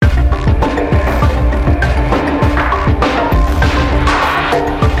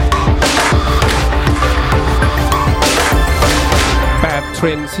ร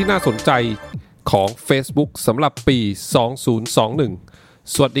นด์ที่น่าสนใจของ Facebook สำหรับปี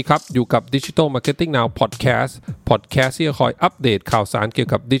 2021 สวัสดีครับอยู่กับ Digital Marketing Now Podcast ที่จะคอยอัปเดตข่าวสารเกี่ยว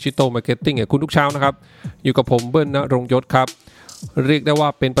กับ Digital Marketing ให้คุณทุกเช้านะครับอยู่กับผมเบิ้ล ณรงค์ยศครับเรียกได้ว่า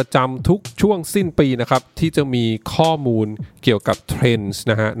เป็นประจำทุกช่วงสิ้นปีนะครับที่จะมีข้อมูลเกี่ยวกับเทรนด์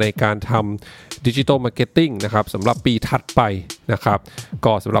นะฮะในการทำ Digital Marketing นะครับสำหรับปีถัดไปนะครับ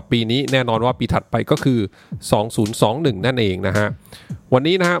ก็สำหรับปีนี้แน่นอนว่าปีถัดไปก็คือ 2021 นั่นเองนะฮะวัน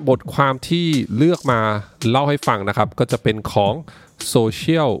นี้นะฮะบทความที่เลือกมาเล่าให้ฟังนะครับก็จะเป็นของ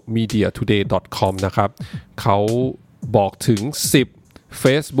socialmediatoday.com นะครับเขาบอกถึง10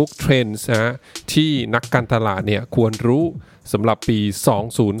 Facebook Trends นะฮะที่นักการตลาดเนี่ยควรรู้สำหรับปี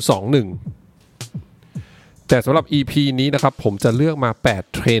 2021 แต่สำหรับ EP นี้นะครับผมจะเลือกมา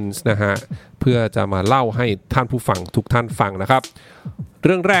8 Trends นะฮะเพื่อจะมาเล่าให้ท่านผู้ฟังทุกท่านฟังนะครับเ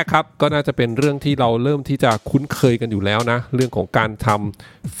รื่องแรกครับก็น่าจะเป็นเรื่องที่เราเริ่มที่จะคุ้นเคยกันอยู่แล้วนะเรื่องของการท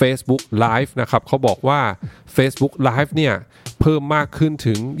ำ Facebook Live นะครับเขาบอกว่า Facebook Live เนี่ยเพิ่มมากขึ้น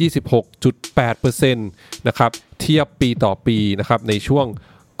ถึง 26.8% นะครับเทียบปีต่อปีนะครับในช่วง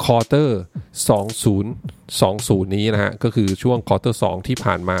ควอเตอร์2020นี้นะฮะก็คือช่วงควอเตอร์2ที่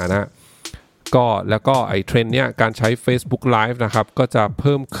ผ่านมานะก็แล้วก็ไอ้เทรนด์เนี้ยการใช้ Facebook Live นะครับก็จะเ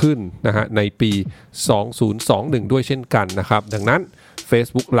พิ่มขึ้นนะฮะในปี 2021 ด้วยเช่นกันนะครับดังนั้น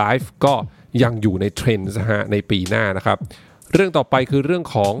Facebook Live ก็ยังอยู่ในเทรนด์นะฮะในปีหน้านะครับเรื่องต่อไปคือเรื่อง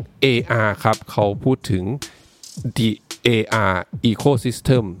ของ AR ครับเขาพูดถึง The AR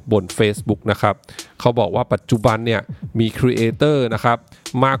Ecosystem บน Facebook นะครับเขาบอกว่าปัจจุบันเนี่ยมี Creator นะครับ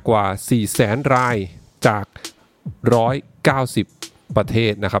มากกว่า 400,000 รายจาก190ประเท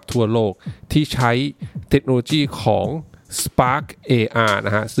ศนะครับทั่วโลกที่ใช้เทคโนโลยีของ Spark AR น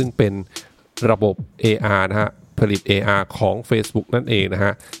ะฮะซึ่งเป็นระบบ AR นะฮะผลิต AR ของ Facebook นั่นเองนะฮ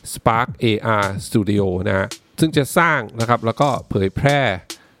ะ Spark AR Studio นะฮะซึ่งจะสร้างนะครับแล้วก็เผยแพร่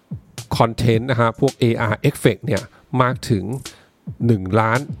คอนเทนต์นะฮะพวก AR Effect เนี่ยมากถึง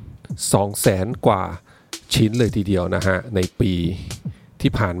 1,200,000 กว่าชิ้นเลยทีเดียวนะฮะในปี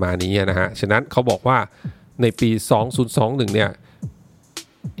ที่ผ่านมานี้นะฮะฉะนั้นเขาบอกว่าในปี 2021 เนี่ย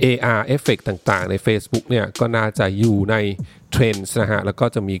AR Effect ต่างๆใน Facebook เนี่ยก็น่าจะอยู่ในเทรนด์นะฮะแล้วก็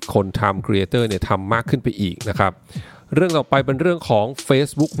จะมีคนทำ Creator เนี่ยทำมากขึ้นไปอีกนะครับเรื่องต่อไปเป็นเรื่องของ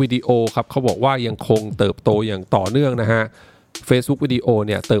Facebook Video ครับเขาบอกว่ายังคงเติบโตอย่างต่อเนื่องนะฮะ Facebook Video เ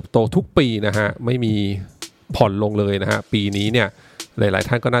นี่ยเติบโตทุกปีนะฮะไม่มีผ่อนลงเลยนะฮะปีนี้เนี่ยหลายๆ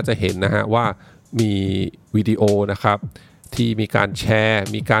ท่านก็น่าจะเห็นนะฮะว่ามีวิดีโอนะครับที่มีการแชร์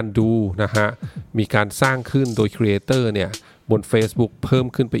มีการดูนะฮะมีการสร้างขึ้นโดย Creator เนี่ยบน Facebook เพิ่ม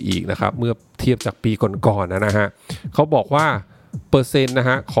ขึ้นไปอีกนะครับเมื่อเทียบจากปีก่อนๆนะฮะเขาบอกว่าเปอร์เซ็นต์นะ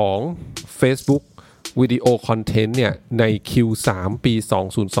ฮะของ Facebook วิดีโอคอนเทนต์เนี่ยใน Q3 ปี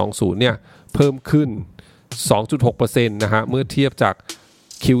 2020 เนี่ยเพิ่มขึ้น 2.6% นะฮะเมื่อเทียบจาก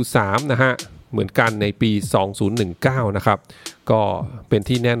Q3 นะฮะเหมือนกันในปี 2019 นะครับก็เป็น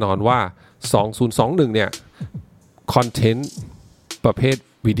ที่แน่นอนว่า 2021 เนี่ยคอนเทนต์ประเภท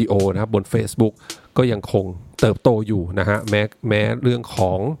วิดีโอนะครับบน Facebook ก็ยังคงเติบโตอยู่นะฮะแม้เรื่องข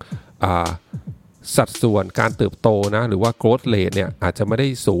องสัดส่วนการเติบโตนะหรือว่า growth rate เนี่ยอาจจะไม่ได้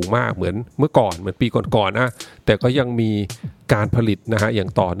สูงมากเหมือนเมื่อก่อนเหมือนปีก่อนๆนะแต่ก็ยังมีการผลิตนะฮะอย่า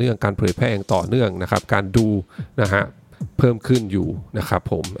งต่อเนื่องการเผยแพร่อย่างต่อเนื่องนะครับการดูนะฮะเพิ่มขึ้นอยู่นะครับ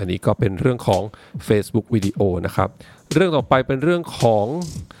ผมอันนี้ก็เป็นเรื่องของ Facebook Video นะครับเรื่องต่อไปเป็นเรื่องของ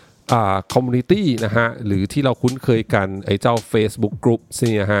community นะฮะหรือที่เราคุ้นเคยกันไอ้เจ้า Facebook Groups เ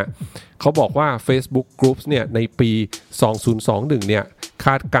นี่ยฮะเขาบอกว่า Facebook Groups เนี่ยในปี 2021 เนี่ยค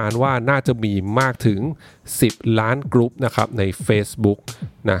าดการว่าน่าจะมีมากถึง10 ล้านกลุ่มนะครับใน Facebook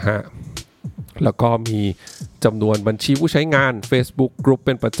นะฮะแล้วก็มีจำนวนบัญชีผู้ใช้งาน Facebook Group เ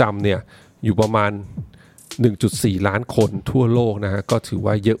ป็นประจำเนี่ยอยู่ประมาณ 1.4 ล้านคนทั่วโลกนะฮะก็ถือ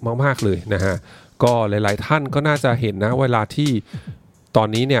ว่าเยอะมากๆเลยนะฮะก็หลายๆท่านก็น่าจะเห็นนะเวลาที่ตอน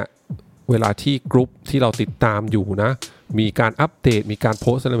นี้เนี่ยเวลาที่กลุ่มที่เราติดตามอยู่นะมีการอัปเดตมีการโพ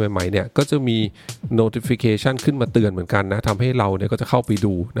สต์อะไรใหม่ๆเนี่ยก็จะมี notification ขึ้นมาเตือนเหมือนกันนะทำให้เราเนี่ยก็จะเข้าไป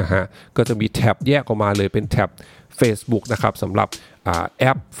ดูนะฮะก็จะมีแท็บแยกออกมาเลยเป็นแท็บ Facebook นะครับสำหรับแอ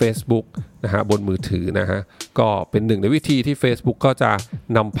ป Facebook นะฮะบนมือถือนะฮะก็เป็นหนึ่งในวิธีที่ Facebook ก็จะ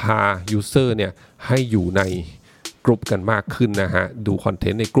นำพา user เนี่ยให้อยู่ในกลุ่มกันมากขึ้นนะฮะดูคอนเท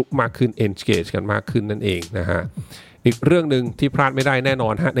นต์ในกลุ่มมากขึ้น engage กันมากขึ้นนั่นเองนะฮะอีกเรื่องนึงที่พลาดไม่ได้แน่นอ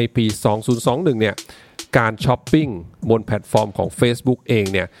นฮะในปี 2021 เนี่ยการช้อปปิ้งบนแพลตฟอร์มของ Facebook เอง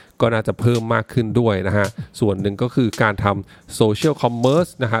เนี่ยก็น่าจะเพิ่มมากขึ้นด้วยนะฮะส่วนหนึ่งก็คือการทำโซเชียลคอมเมอร์ส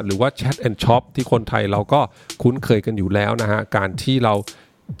นะฮะหรือว่า Chat and Shop ที่คนไทยเราก็คุ้นเคยกันอยู่แล้วนะฮะการที่เรา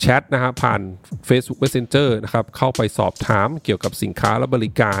แชทนะฮะผ่าน Facebook Messenger นะครับเข้าไปสอบถามเกี่ยวกับสินค้าและบ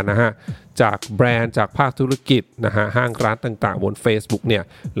ริการนะฮะจากแบรนด์จากภาคธุรกิจนะฮะห้างร้านต่างๆบน Facebook เนี่ย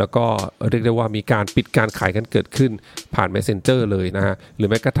แล้วก็เรียกได้ว่ามีการปิดการขายกันเกิดขึ้นผ่าน Messenger เลยนะฮะหรือ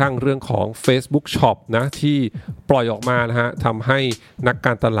แม้กระทั่งเรื่องของ Facebook Shop นะที่ปล่อยออกมานะฮะทำให้นักก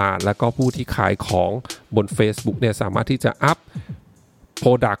ารตลาดและก็ผู้ที่ขายของบน Facebook เนี่ยสามารถที่จะอัพ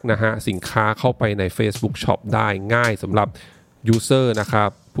Product นะฮะสินค้าเข้าไปใน Facebook Shop ได้ง่ายสำหรับ User นะครับ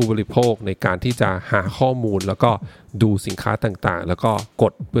ผู้บริโภคในการที่จะหาข้อมูลแล้วก็ดูสินค้าต่างๆแล้วก็ก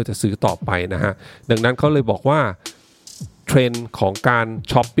ดเพื่อจะซื้อต่อไปนะฮะดังนั้นเขาเลยบอกว่าเทรนด์ของการ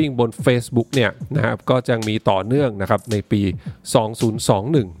ช้อปปิ้งบน Facebook เนี่ยนะครับก็จะมีต่อเนื่องนะครับในปี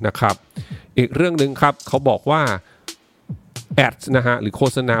 2021 นะครับอีกเรื่องนึงครับเขาบอกว่าAds นะฮะหรือโฆ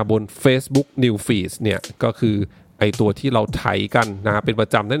ษณาบน Facebook New Feed เนี่ยก็คือไอตัวที่เราไถกันนะเป็นปร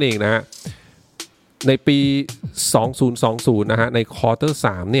ะจำนั่นเองนะฮะในปี 2020 นะฮะในควอเตอร์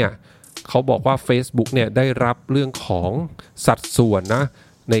 3 เนี่ยเขาบอกว่า Facebook เนี่ยได้รับเรื่องของสัดส่วนนะ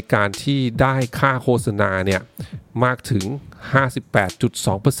ในการที่ได้ค่าโฆษณาเนี่ยมากถึง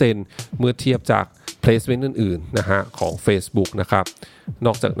 58.2% เมื่อเทียบจาก placement อื่นๆนะฮะของ Facebook นะครับน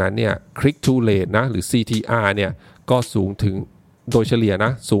อกจากนั้นเนี่ย click to rate นะหรือ CTR เนี่ยก็สูงถึงโดยเฉลี่ยน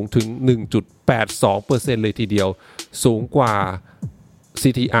ะสูงถึง 1.82% เลยทีเดียวสูงกว่า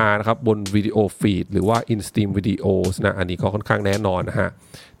CTR นะครับบนวิดีโอฟีดหรือว่า In-Stream Videos นะอันนี้ก็ค่อนข้างแน่นอนนะฮะ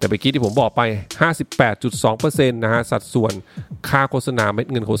แต่เมื่อกี้ที่ผมบอกไป 58.2% นะฮะสัดส่วนค่าโฆษณาเม็ด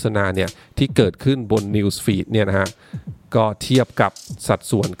เงินโฆษณาเนี่ยที่เกิดขึ้นบน News Feed เนี่ยนะฮะก็เทียบกับสัด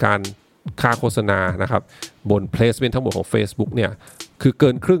ส่วนการค่าโฆษณานะครับบน placement ทั้งหมดของ Facebook เนี่ยคือเกิ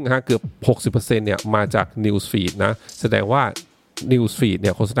นครึ่งฮะเกือบ 60% เนี่ยมาจาก News Feed นะแสดงว่าNews Feed เ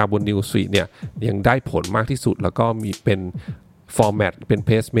นี่ยโฆษณาบน News Feed เนี่ยยังได้ผลมากที่สุดแล้วก็มีเป็นformat เป็น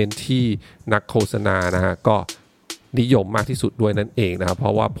placement ที่นักโฆษณานะฮะก็นิยมมากที่สุดด้วยนั่นเองนะครับเพร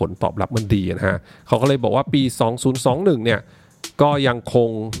าะว่าผลตอบรับมันดีนะฮะเขาก็เลยบอกว่าปี 2021 เนี่ยก็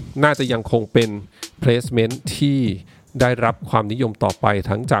น่าจะยังคงเป็น placement ที่ได้รับความนิยมต่อไป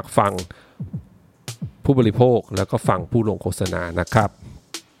ทั้งจากฝั่งผู้บริโภคแล้วก็ฝั่งผู้ลงโฆษณานะครับ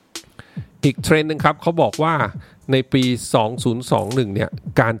อีกเทรนด์นึงครับเขาบอกว่าในปี 2021 เนี่ย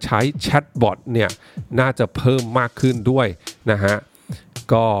การใช้แชทบอทเนี่ยน่าจะเพิ่มมากขึ้นด้วยนะฮะ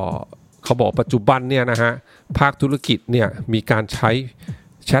ก็เขาบอกปัจจุบันเนี่ยนะฮะภาคธุรกิจเนี่ยมีการใช้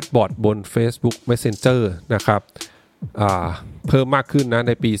แชทบอทบน Facebook Messenger นะครับเพิ่มมากขึ้นนะใ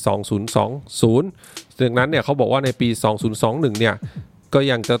นปี 2020ดังนั้นเนี่ยเขาบอกว่าในปี 2021 เนี่ยก็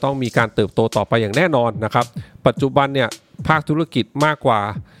ยังจะต้องมีการเติบโตต่อไปอย่างแน่นอนนะครับปัจจุบันเนี่ยภาคธุรกิจมากกว่า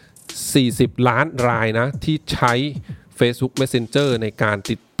40 ล้านรายนะที่ใช้ Facebook Messenger ในการ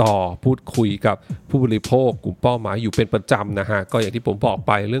ติดต่อพูดคุยกับผู้บริโภคกลุ่มเป้าหมายอยู่เป็นประจำนะฮะก็อย่างที่ผมบอกไ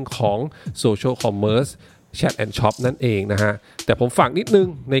ปเรื่องของ Social Commerce Chat and Shop นั่นเองนะฮะแต่ผมฝากนิดนึง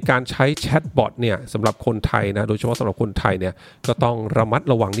ในการใช้แชทบอทเนี่ยสำหรับคนไทยนะโดยเฉพาะสำหรับคนไทยเนี่ยก็ต้องระมัด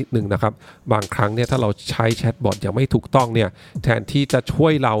ระวังนิดนึงนะครับบางครั้งเนี่ยถ้าเราใช้แชทบอทอย่างไม่ถูกต้องเนี่ยแทนที่จะช่ว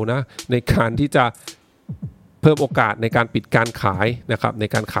ยเรานะในการที่จะเพิ่มโอกาสในการปิดการขายนะครับใน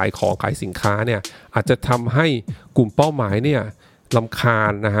การขายของขายสินค้าเนี่ยอาจจะทำให้กลุ่มเป้าหมายเนี่ยรำคา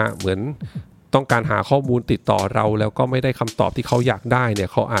ญนะฮะเหมือนต้องการหาข้อมูลติดต่อเราแล้วก็ไม่ได้คำตอบที่เขาอยากได้เนี่ย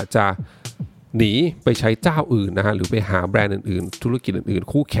เขาอาจจะหนีไปใช้เจ้าอื่นนะฮะหรือไปหาแบรนด์อื่นๆธุรกิจอื่น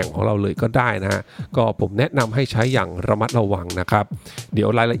ๆคู่แข่งของเราเลยก็ได้นะฮะก็ผมแนะนำให้ใช้อย่างระมัดระวังนะครับเดี๋ยว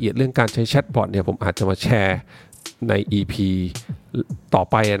รายละเอียดเรื่องการใช้แชทบอทเนี่ยผมอาจจะมาแชร์ใน EP ต่อ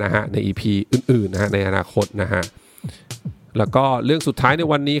ไปนะฮะใน EP อื่นๆนะฮะในอนาคตนะฮะแล้วก็เรื่องสุดท้ายใน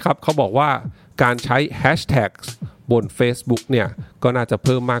วันนี้ครับเขาบอกว่าการใช้ Hashtag บน Facebook เนี่ยก็น่าจะเ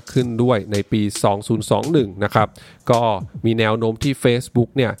พิ่มมากขึ้นด้วยในปี 2021 นะครับก็มีแนวโน้มที่ Facebook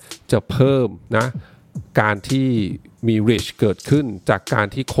เนี่ยจะเพิ่มนะการที่มี reach เกิดขึ้นจากการ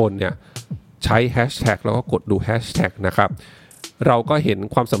ที่คนเนี่ยใช้ Hashtag แล้วก็กดดู Hashtag นะครับเราก็เห็น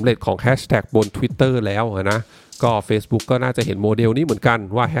ความสำเร็จของ Hashtag บน Twitter แล้วนะก็ Facebook ก็น่าจะเห็นโมเดลนี้เหมือนกัน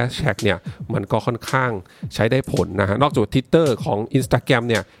ว่า Hashtag เนี่ยมันก็ค่อนข้างใช้ได้ผลนะฮะนอกจาก Twitter ของ Instagram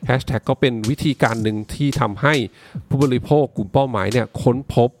เนี่ย Hashtag ก็เป็นวิธีการหนึ่งที่ทำให้ผู้บริโภคกลุ่มเป้าหมายเนี่ยค้น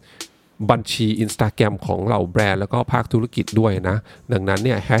พบบัญชี Instagram ของเหล่าแบรนด์แล้วก็ภาคธุรกิจด้วยนะดังนั้นเ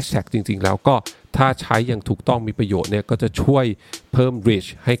นี่ย Hashtag จริงๆแล้วก็ถ้าใช้อย่างถูกต้องมีประโยชน์เนี่ยก็จะช่วยเพิ่ม reach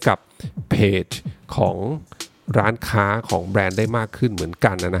ให้กับเพจของร้านค้าของแบรนด์ได้มากขึ้นเหมือน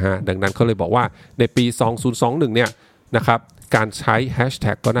กันนะฮะดังนั้นเขาเลยบอกว่าในปี 2021 เนี่ยนะครับการใช้แฮชแ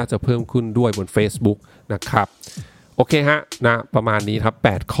ท็กก็น่าจะเพิ่มขึ้นด้วยบน Facebook นะครับโอเคฮะนะประมาณนี้ครับ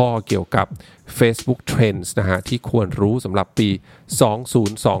8ข้อเกี่ยวกับ Facebook Trends นะฮะที่ควรรู้สำหรับปี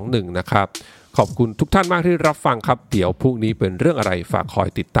 2021 นะครับขอบคุณทุกท่านมากที่รับฟังครับเดี๋ยวพรุ่งนี้เป็นเรื่องอะไรฝากคอย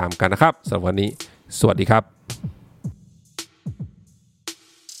ติดตามกันนะครับสำหรับวันนี้สวัสดีครับ